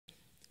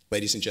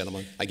Ladies and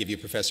gentlemen, I give you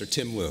Professor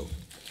Tim Wu.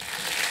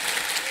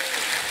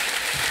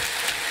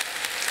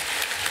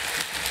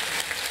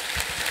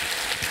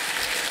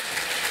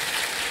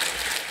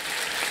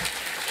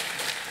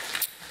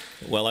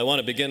 Well, I want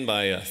to begin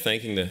by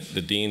thanking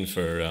the Dean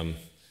for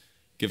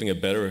giving a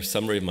better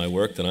summary of my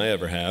work than I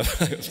ever have,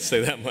 I would say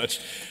that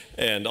much,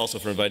 and also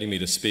for inviting me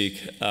to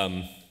speak.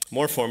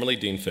 More formally,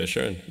 Dean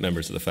Fisher and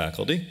members of the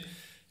faculty,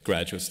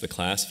 graduates of the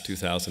class of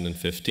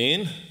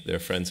 2015, their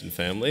friends and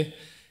family,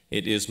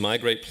 it is my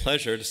great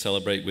pleasure to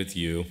celebrate with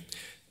you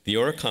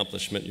your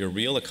accomplishment, your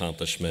real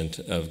accomplishment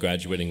of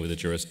graduating with a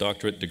Juris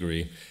Doctorate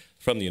degree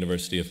from the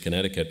University of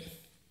Connecticut.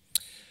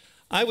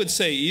 I would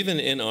say, even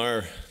in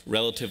our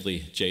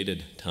relatively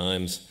jaded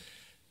times,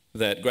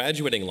 that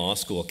graduating law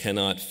school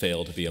cannot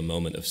fail to be a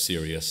moment of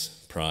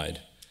serious pride.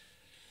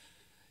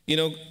 You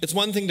know, it's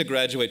one thing to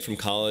graduate from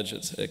college,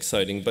 it's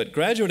exciting, but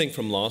graduating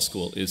from law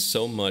school is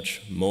so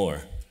much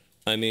more.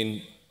 I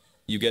mean,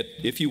 you get,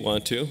 if you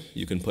want to,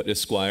 you can put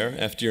Esquire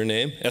after your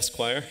name,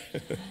 Esquire.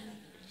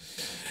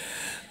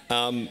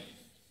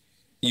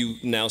 You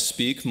now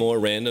speak more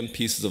random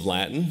pieces of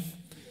Latin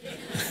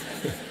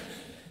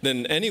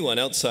than anyone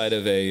outside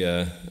of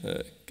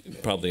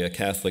probably a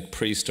Catholic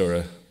priest or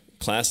a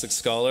classic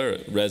scholar,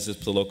 res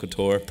ipsa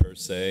loquitur, per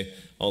se.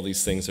 All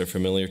these things are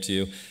familiar to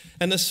you.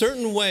 And a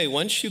certain way,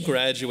 once you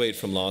graduate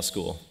from law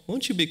school,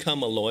 once you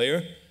become a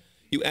lawyer,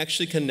 you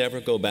actually can never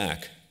go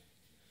back.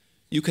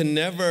 You can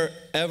never,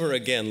 ever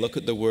again look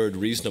at the word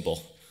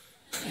reasonable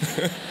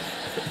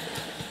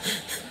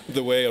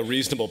the way a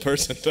reasonable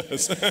person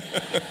does.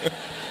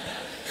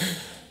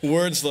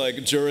 Words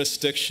like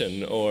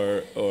jurisdiction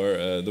or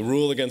the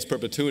rule against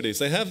perpetuities,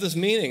 they have this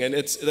meaning, and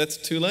that's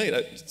too late.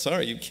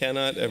 Sorry, you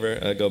cannot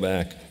ever go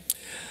back.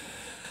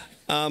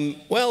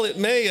 Well, it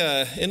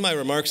may, in my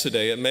remarks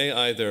today, it may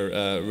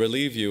either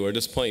relieve you or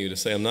disappoint you to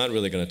say I'm not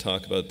really going to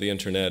talk about the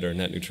internet or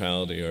net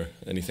neutrality or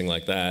anything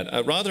like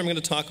that. Rather, I'm going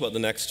to talk about the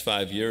next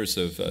 5 years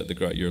of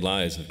your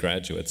lives of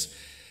graduates.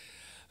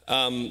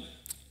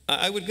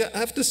 I would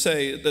have to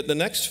say that the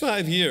next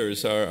 5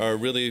 years are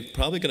really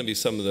probably going to be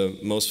some of the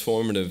most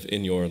formative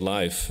in your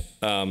life.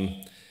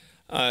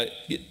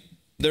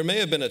 There may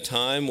have been a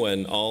time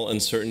when all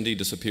uncertainty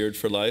disappeared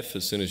for life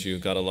as soon as you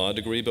got a law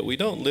degree, but we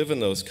don't live in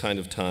those kind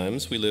of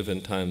times. We live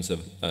in times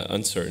of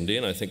uncertainty,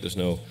 and I think there's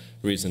no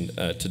reason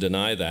to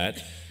deny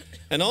that.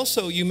 And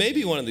also, you may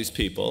be one of these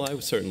people, I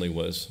certainly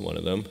was one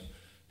of them,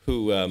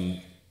 who, I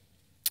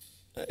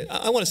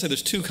want to say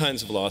there's two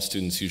kinds of law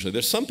students usually.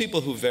 There's some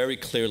people who very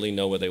clearly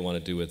know what they want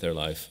to do with their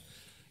life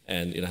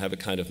and have it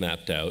kind of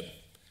mapped out.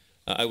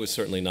 I was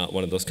certainly not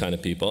one of those kind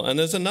of people. And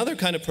there's another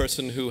kind of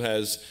person who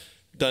has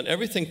done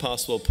everything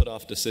possible, put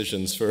off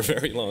decisions for a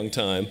very long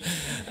time.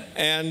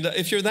 And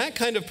if you're that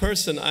kind of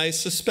person, I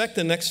suspect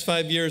the next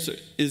 5 years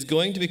is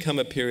going to become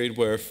a period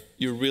where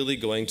you're really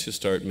going to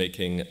start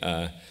making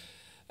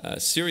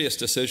serious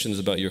decisions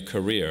about your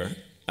career.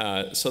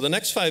 So the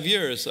next 5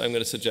 years, I'm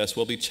going to suggest,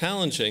 will be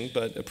challenging,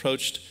 but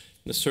approached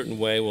in a certain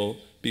way will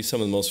be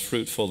some of the most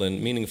fruitful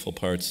and meaningful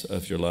parts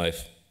of your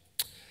life.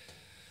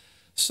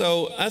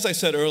 So, as I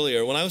said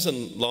earlier, when I was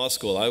in law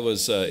school, I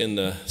was in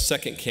the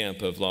second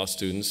camp of law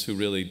students who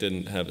really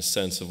didn't have a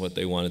sense of what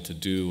they wanted to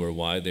do or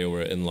why they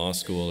were in law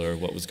school or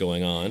what was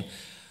going on.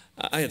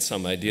 I had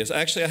some ideas.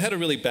 Actually, I had a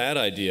really bad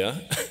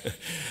idea.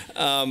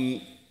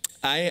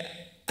 I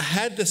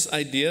had this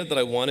idea that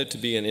I wanted to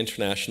be an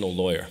international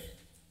lawyer.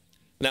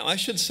 Now, I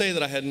should say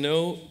that I had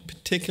no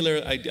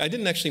particular idea. I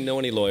didn't actually know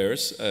any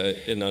lawyers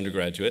in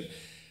undergraduate.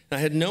 I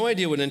had no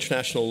idea what an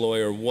international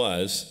lawyer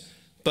was.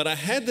 But I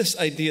had this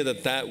idea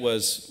that that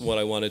was what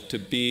I wanted to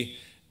be,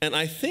 and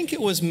I think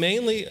it was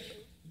mainly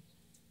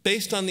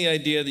based on the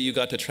idea that you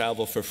got to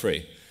travel for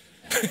free.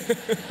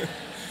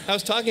 I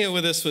was talking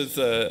with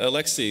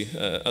Alexei,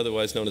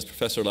 otherwise known as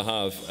Professor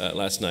Lahav,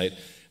 last night.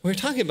 We were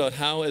talking about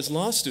how, as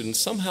law students,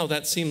 somehow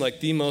that seemed like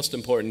the most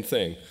important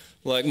thing.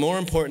 Like, more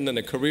important than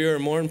a career,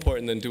 more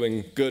important than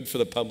doing good for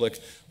the public,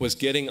 was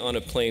getting on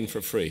a plane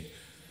for free.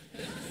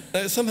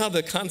 Somehow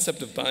the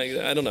concept of buying,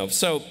 I don't know.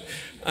 So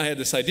I had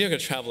this idea, I'm going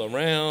to travel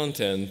around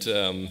and,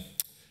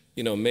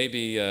 you know,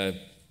 maybe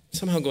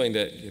somehow going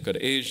to go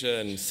to Asia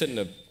and sit in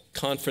a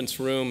conference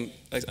room.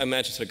 I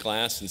imagine sort of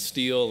glass and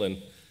steel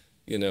and,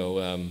 you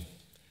know,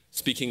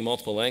 speaking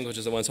multiple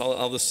languages at once.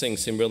 All these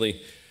things seem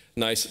really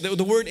nice.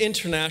 The word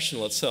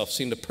international itself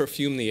seemed to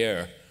perfume the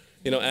air,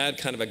 you know, add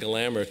kind of a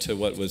glamour to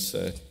what was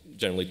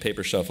generally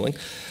paper shuffling.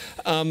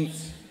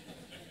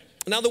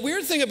 Now, the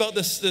weird thing about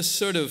this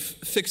sort of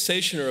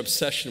fixation or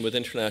obsession with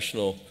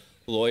international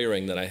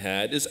lawyering that I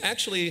had is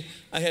actually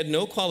I had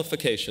no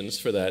qualifications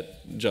for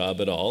that job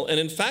at all, and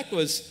in fact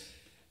was,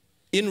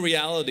 in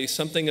reality,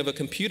 something of a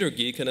computer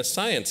geek and a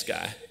science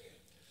guy.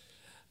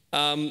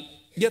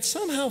 Yet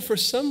somehow, for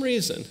some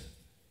reason,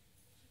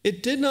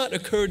 it did not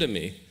occur to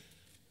me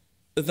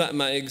that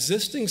my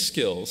existing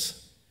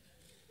skills,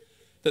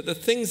 that the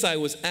things I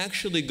was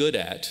actually good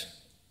at,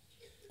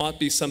 ought to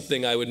be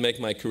something I would make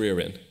my career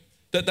in.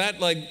 That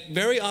like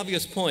very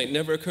obvious point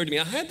never occurred to me.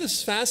 I had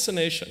this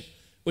fascination,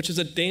 which is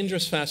a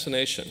dangerous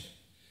fascination,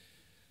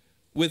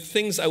 with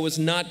things I was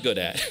not good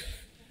at,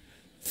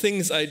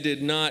 things I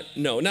did not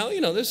know. Now,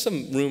 there's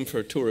some room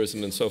for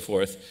tourism and so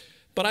forth,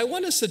 but I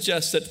want to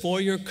suggest that for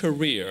your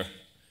career,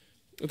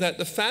 that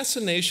the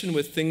fascination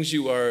with things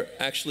you are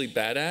actually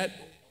bad at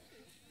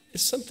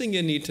is something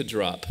you need to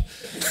drop.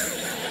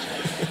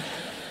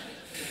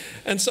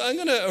 And so I'm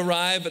going to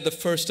arrive at the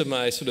first of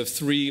my sort of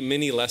 3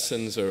 mini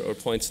lessons or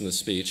points in the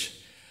speech.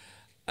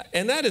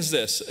 And that is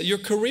this: your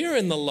career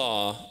in the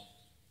law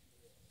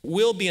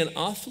will be an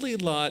awfully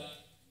lot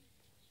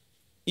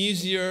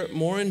easier,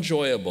 more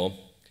enjoyable,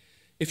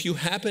 if you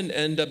happen to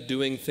end up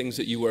doing things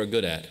that you are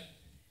good at.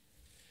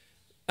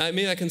 I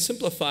mean, I can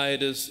simplify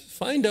it as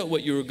find out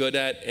what you were good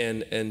at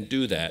and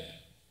do that.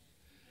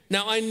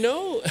 Now, I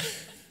know,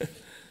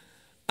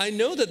 I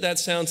know that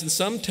sounds in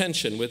some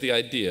tension with the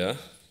idea,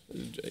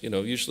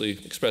 usually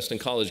expressed in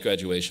college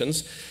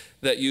graduations,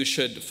 that you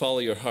should follow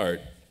your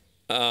heart.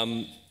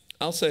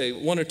 I'll say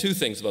 1 or 2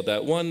 things about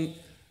that. One,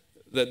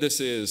 that this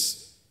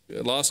is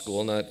law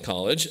school, not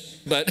college,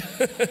 but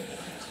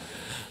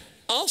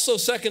also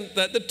second,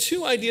 that the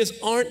 2 ideas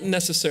aren't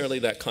necessarily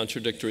that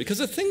contradictory, because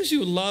the things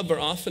you love are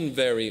often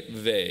very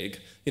vague.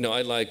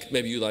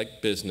 Maybe you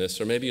like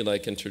business, or maybe you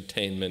like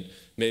entertainment,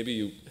 maybe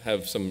you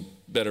have some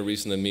better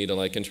reason than me to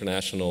like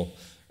international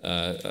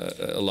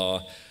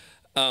law.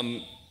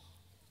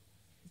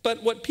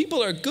 But what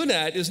people are good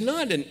at is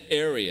not an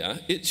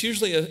area, it's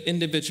usually an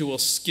individual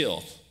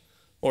skill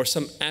or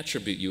some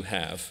attribute you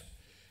have.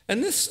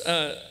 And this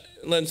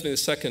lends me the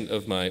second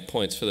of my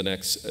points for the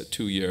next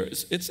 2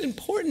 years. It's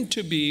important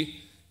to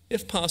be,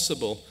 if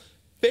possible,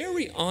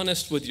 very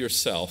honest with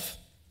yourself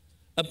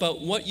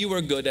about what you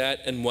are good at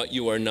and what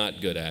you are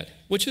not good at,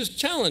 which is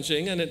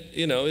challenging, and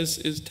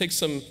it takes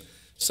some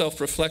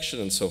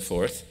self-reflection and so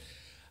forth.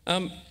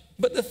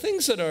 But the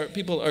things that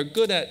people are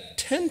good at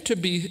tend to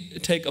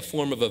take a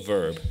form of a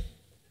verb.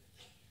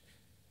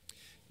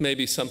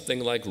 Maybe something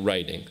like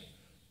writing,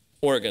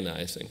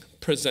 organizing,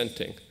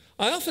 presenting.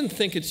 I often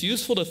think it's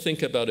useful to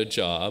think about a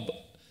job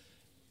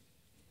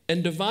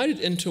and divide it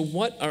into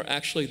what are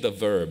actually the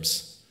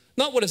verbs.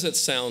 Not what does it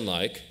sound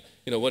like,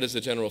 what is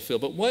the general feel,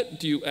 but what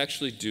do you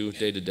actually do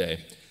day to day?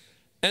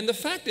 And the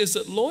fact is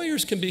that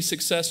lawyers can be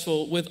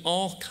successful with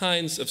all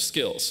kinds of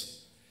skills.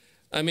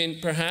 I mean,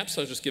 perhaps,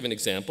 I'll just give an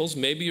examples.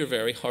 Maybe you're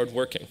very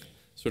hardworking,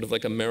 sort of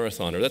like a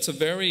marathoner. That's a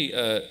very,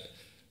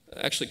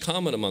 actually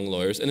common among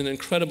lawyers, and an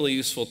incredibly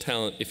useful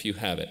talent if you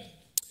have it.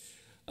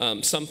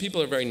 Some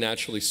people are very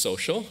naturally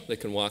social. They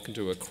can walk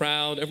into a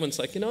crowd. Everyone's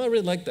like, I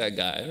really like that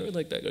guy. I really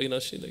like that guy.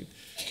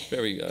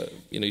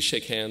 You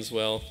shake hands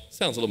well.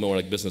 Sounds a little more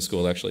like business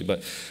school, actually.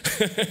 But,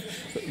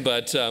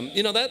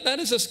 that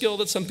is a skill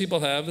that some people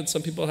have, and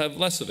some people have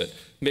less of it.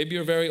 Maybe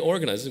you're very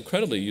organized. It's an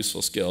incredibly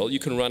useful skill. You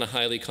can run a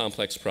highly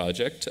complex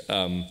project.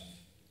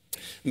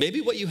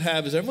 Maybe what you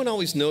have is everyone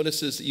always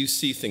notices that you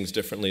see things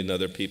differently than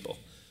other people.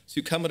 So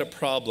you come at a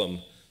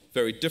problem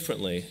very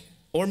differently.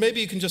 Or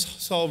maybe you can just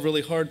solve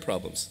really hard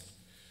problems.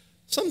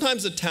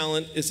 Sometimes the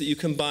talent is that you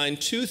combine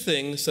 2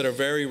 things that are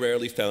very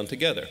rarely found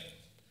together,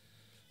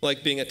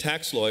 like being a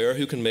tax lawyer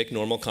who can make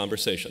normal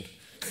conversation.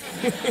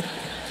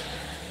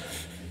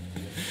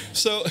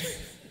 So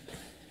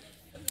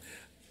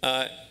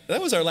that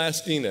was our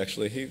last dean,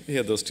 actually. He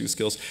had those 2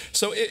 skills.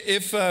 So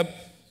if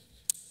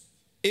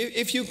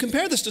you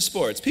compare this to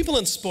sports, people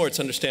in sports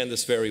understand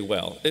this very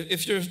well.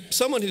 If you're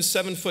someone who's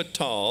 7 foot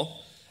tall,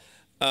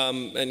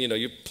 and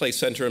you play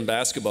center in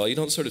basketball, you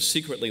don't sort of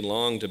secretly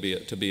long to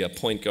be a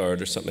point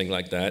guard or something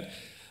like that.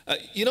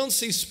 You don't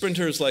see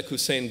sprinters like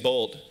Usain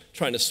Bolt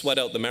trying to sweat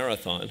out the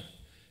marathon.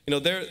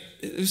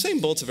 Usain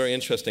Bolt's a very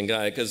interesting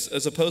guy, because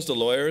as opposed to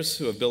lawyers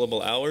who have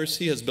billable hours,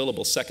 he has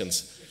billable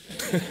seconds.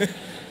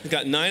 He's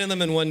got 9 of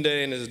them in one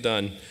day and is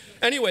done.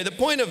 Anyway, the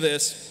point of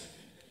this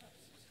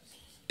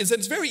is that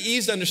it's very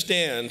easy to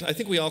understand. I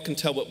think we all can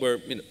tell what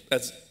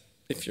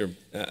if you're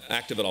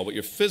active at all, what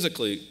your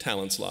physically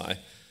talents lie.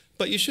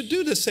 But you should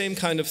do the same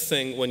kind of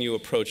thing when you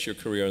approach your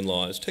career in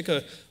law, is take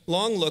a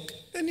long look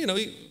and,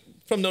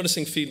 from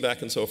noticing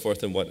feedback and so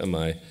forth, and what am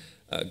I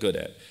good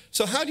at.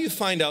 So how do you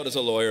find out as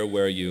a lawyer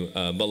where you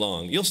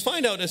belong? You'll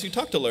find out as you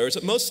talk to lawyers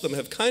that most of them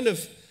have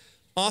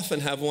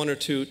often have 1 or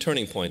 2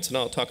 turning points, and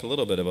I'll talk a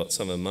little bit about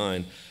some of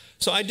mine.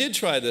 So I did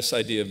try this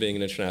idea of being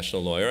an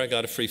international lawyer. I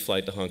got a free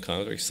flight to Hong Kong. I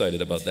was very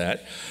excited about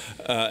that.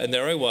 And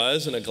there I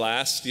was in a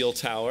glass steel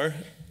tower.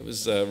 I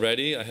was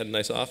ready. I had a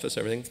nice office,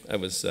 everything.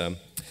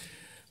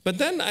 But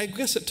then I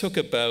guess it took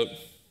about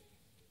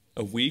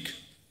a week,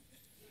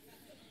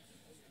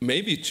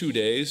 maybe 2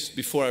 days,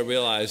 before I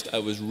realized I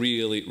was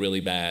really, really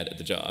bad at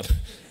the job.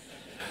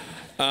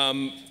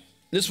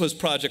 This was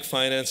project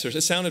finance.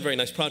 It sounded very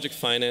nice, project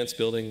finance,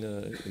 building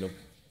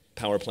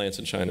power plants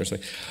in China or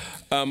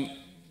something.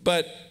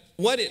 But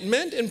what it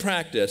meant in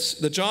practice,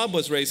 the job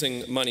was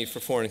raising money for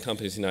foreign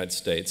companies in the United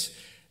States,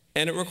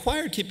 and it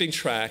required keeping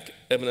track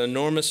of an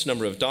enormous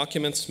number of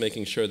documents,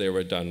 making sure they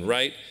were done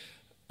right,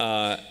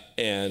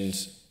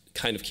 and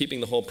kind of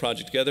keeping the whole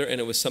project together, and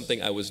it was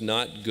something I was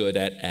not good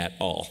at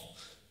all.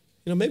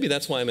 Maybe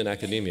that's why I'm in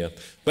academia.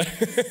 But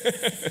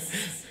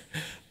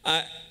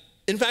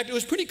in fact, it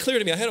was pretty clear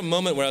to me. I had a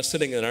moment where I was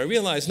sitting there and I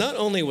realized not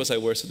only was I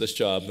worse at this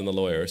job than the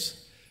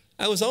lawyers,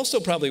 I was also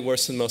probably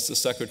worse than most of the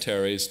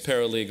secretaries,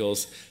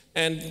 paralegals,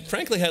 and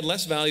frankly had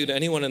less value to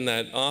anyone in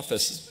that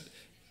office,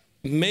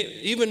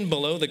 even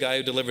below the guy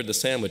who delivered the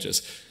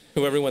sandwiches,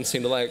 who everyone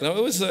seemed to like. No,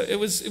 it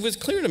was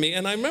clear to me,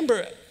 and I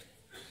remember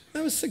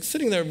I was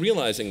sitting there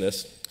realizing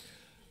this.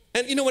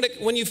 And you know,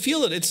 when you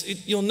feel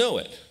it, you'll know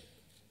it.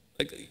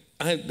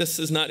 Like, this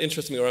is not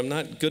interesting me, or I'm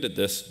not good at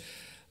this.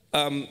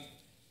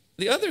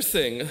 The other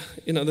thing,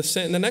 you know,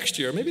 the next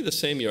year, maybe the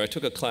same year, I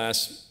took a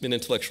class in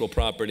intellectual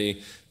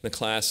property, a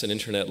class in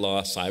internet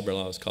law, cyber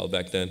law it was called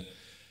back then.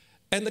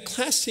 And the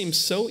class seemed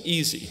so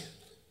easy,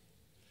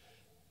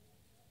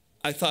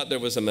 I thought there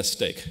was a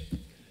mistake.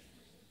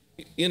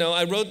 You know,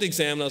 I wrote the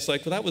exam and I was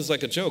like, well, that was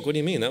like a joke. What do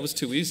you mean? That was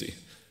too easy.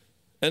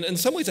 And in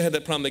some ways I had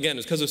that problem again.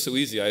 It's because it was so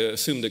easy. I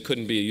assumed it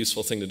couldn't be a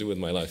useful thing to do with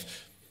my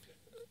life.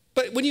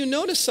 But when you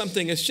notice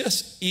something is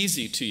just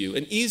easy to you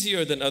and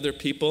easier than other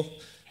people,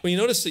 when you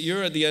notice that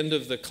you're at the end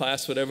of the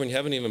class, whatever, and you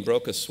haven't even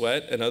broke a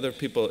sweat, and other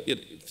people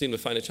seem to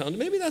find it challenging,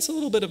 maybe that's a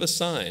little bit of a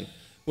sign,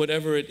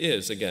 whatever it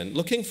is, again.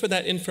 Looking for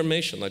that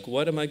information, like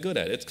what am I good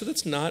at? It's because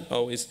it's not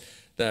always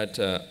that,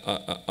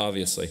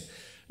 obviously.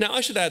 Now,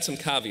 I should add some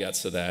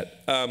caveats to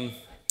that.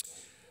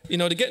 You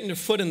know, to get your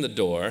foot in the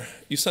door,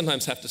 you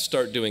sometimes have to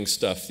start doing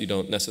stuff you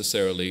don't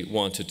necessarily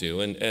want to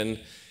do.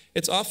 And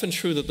it's often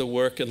true that the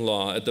work in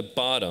law at the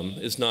bottom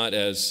is not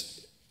as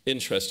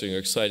interesting or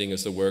exciting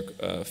as the work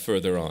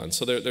further on.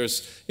 So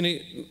there's, you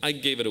know, I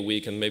gave it a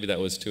week, and maybe that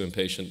was too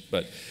impatient,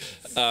 but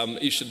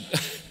you should,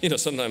 you know,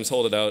 sometimes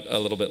hold it out a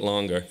little bit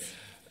longer.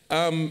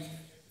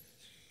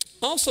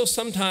 Also,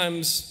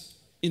 sometimes,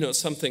 you know,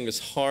 something is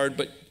hard,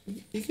 but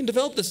you can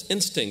develop this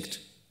instinct.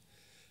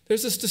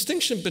 There's this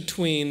distinction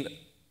between,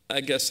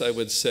 I guess I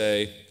would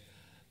say,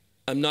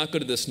 I'm not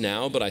good at this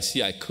now, but I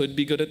see I could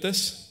be good at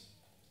this,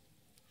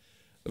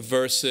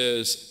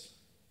 versus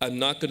I'm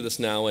not good at this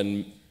now,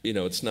 and you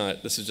know,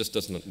 this just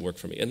doesn't work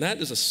for me. And that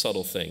is a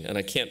subtle thing, and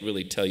I can't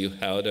really tell you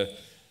how to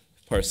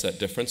parse that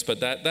difference, but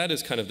that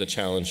is kind of the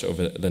challenge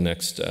over the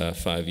next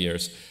 5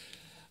 years.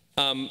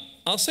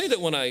 I'll say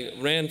that when I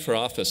ran for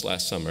office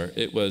last summer,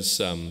 it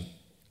was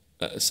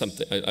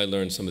something, I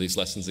learned some of these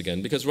lessons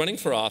again, because running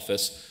for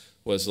office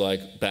was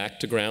like back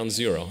to ground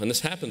zero. And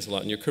this happens a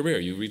lot in your career.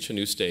 You reach a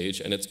new stage,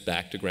 and it's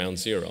back to ground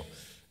zero.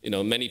 You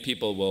know, many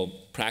people will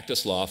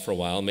practice law for a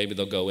while, maybe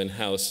they'll go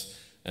in-house,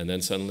 and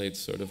then suddenly it's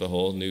sort of a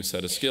whole new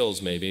set of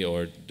skills maybe,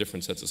 or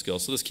different sets of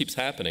skills. So this keeps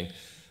happening.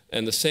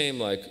 And the same,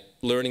 like,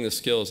 learning the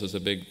skills is a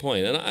big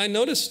point. And I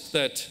noticed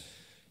that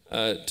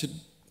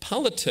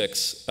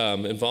politics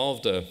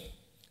involved a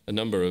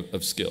number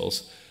of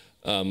skills,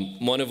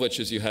 one of which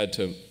is you had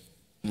to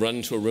run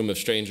into a room of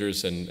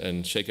strangers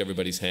and shake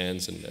everybody's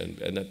hands,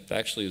 and that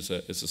actually is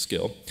a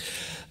skill.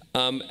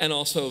 And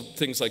also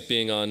things like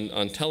being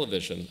on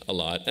television a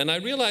lot. And I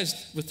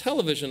realized with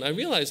television,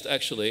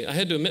 actually, I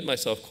had to admit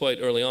myself quite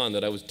early on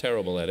that I was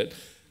terrible at it,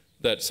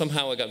 that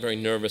somehow I got very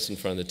nervous in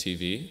front of the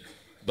TV.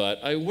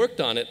 But I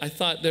worked on it. I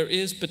thought there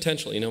is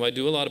potential. You know, I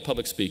do a lot of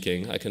public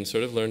speaking. I can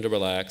sort of learn to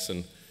relax.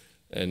 And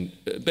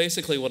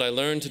basically what I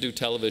learned to do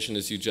television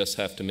is you just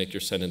have to make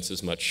your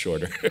sentences much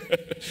shorter.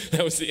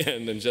 That was the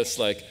end, and just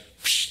like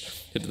whoosh,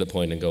 get to the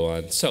point and go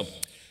on. So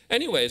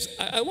anyways,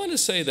 I want to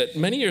say that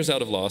many years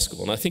out of law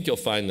school, and I think you'll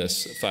find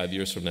this 5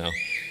 years from now,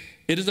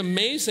 it is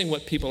amazing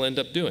what people end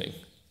up doing.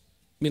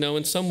 You know,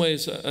 in some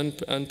ways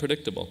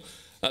unpredictable.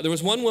 There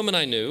was one woman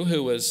I knew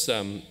who was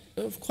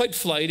quite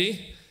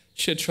flighty.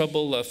 She had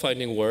trouble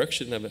finding work.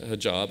 She didn't have a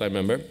job, I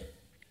remember.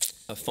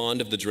 Fond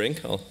of the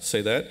drink, I'll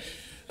say that.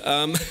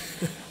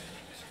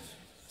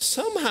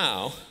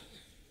 Somehow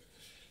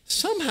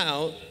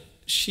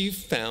she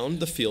found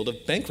the field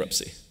of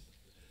bankruptcy.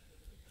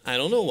 I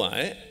don't know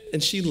why,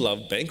 and she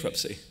loved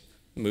bankruptcy.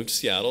 Moved to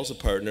Seattle as a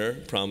partner,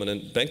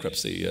 prominent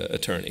bankruptcy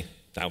attorney.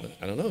 I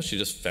don't know, she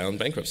just found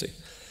bankruptcy.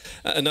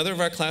 Another of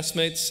our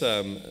classmates,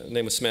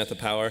 name was Samantha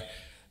Power,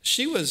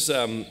 she was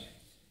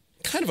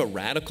kind of a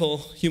radical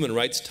human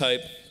rights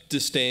type,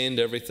 disdained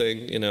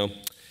everything, you know.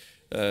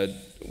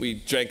 We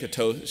drank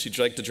she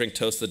liked to drink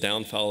toast, the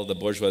downfall of the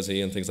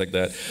bourgeoisie and things like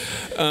that.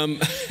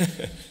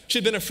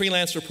 She'd been a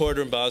freelance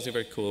reporter in Bosnia,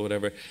 very cool,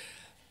 whatever.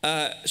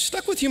 She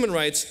stuck with human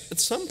rights. At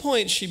some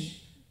point, she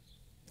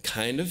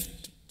kind of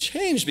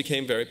changed,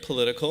 became very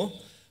political,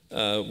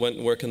 went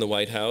and worked in the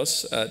White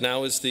House.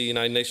 Now is the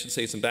United Nations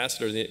States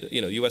Ambassador,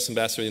 you know, U.S.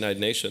 Ambassador to the United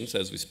Nations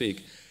as we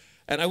speak.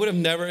 And I would have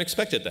never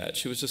expected that.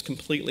 She was just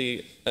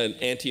completely an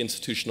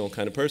anti-institutional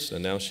kind of person,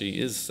 and now she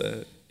is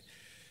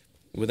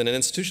within an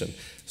institution.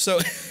 So,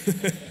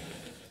 the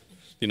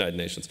United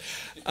Nations.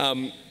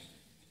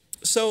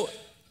 So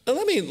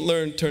let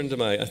me turn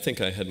to I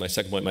think I had my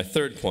second point, my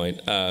third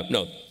point.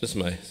 No, this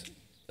is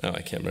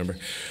I can't remember.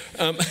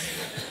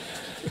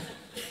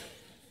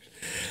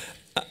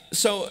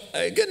 So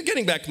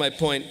getting back to my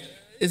point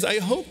is I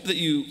hope that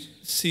you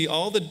see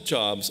all the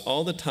jobs,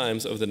 all the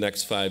times over the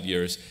next 5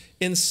 years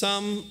in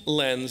some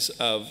lens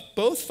of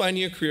both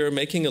finding a career,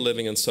 making a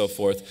living, and so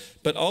forth,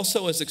 but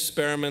also as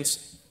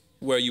experiments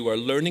where you are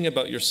learning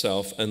about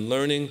yourself and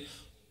learning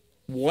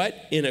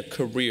what in a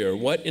career,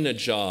 what in a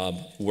job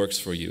works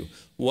for you,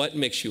 what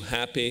makes you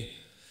happy.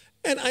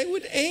 And I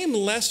would aim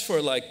less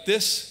for like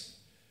this,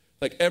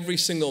 like every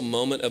single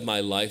moment of my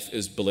life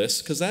is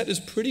bliss, because that is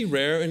pretty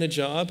rare in a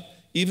job,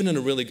 even in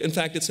a really, in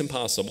fact, it's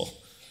impossible.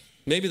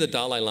 Maybe the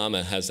Dalai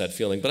Lama has that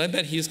feeling, but I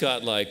bet he's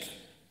got like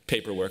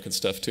paperwork and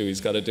stuff too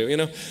he's got to do, you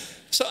know?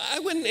 So I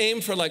wouldn't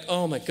aim for like,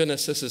 oh my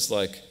goodness, this is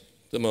like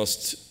the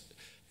most,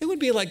 it would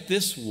be like,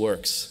 this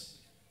works.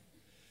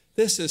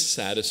 This is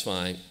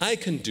satisfying. I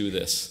can do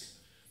this.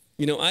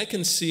 You know, I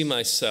can see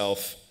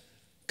myself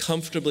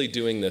comfortably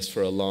doing this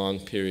for a long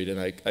period, and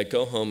I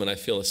go home and I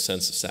feel a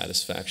sense of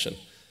satisfaction.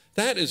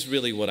 That is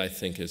really what I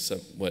think is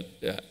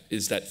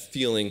is that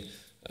feeling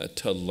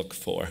to look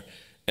for.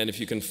 And if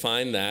you can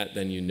find that,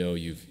 then you know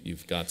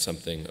you've got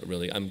something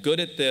really, I'm good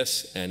at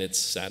this and it's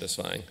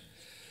satisfying.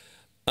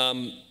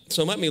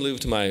 So let me move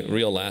to my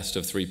real last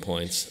of 3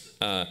 points.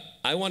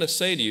 I want to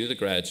say to you, the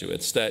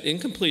graduates, that in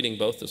completing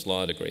both this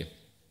law degree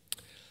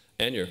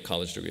and your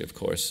college degree, of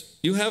course,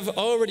 you have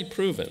already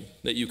proven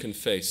that you can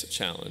face a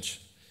challenge.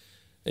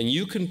 And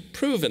you can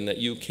proven that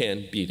you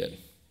can beat it.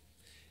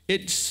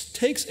 It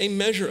takes a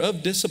measure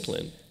of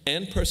discipline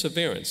and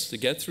perseverance to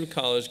get through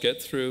college,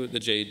 get through the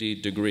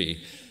JD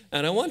degree.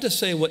 And I want to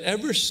say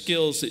whatever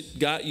skills that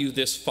got you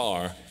this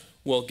far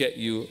will get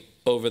you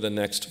over the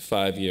next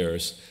 5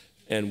 years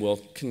and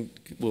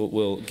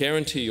will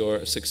guarantee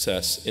your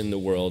success in the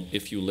world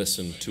if you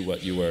listen to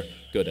what you were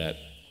good at.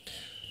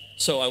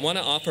 So I want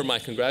to offer my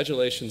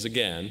congratulations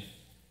again,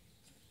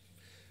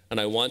 and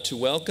I want to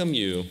welcome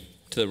you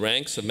to the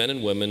ranks of men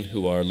and women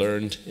who are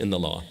learned in the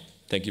law.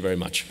 Thank you very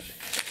much.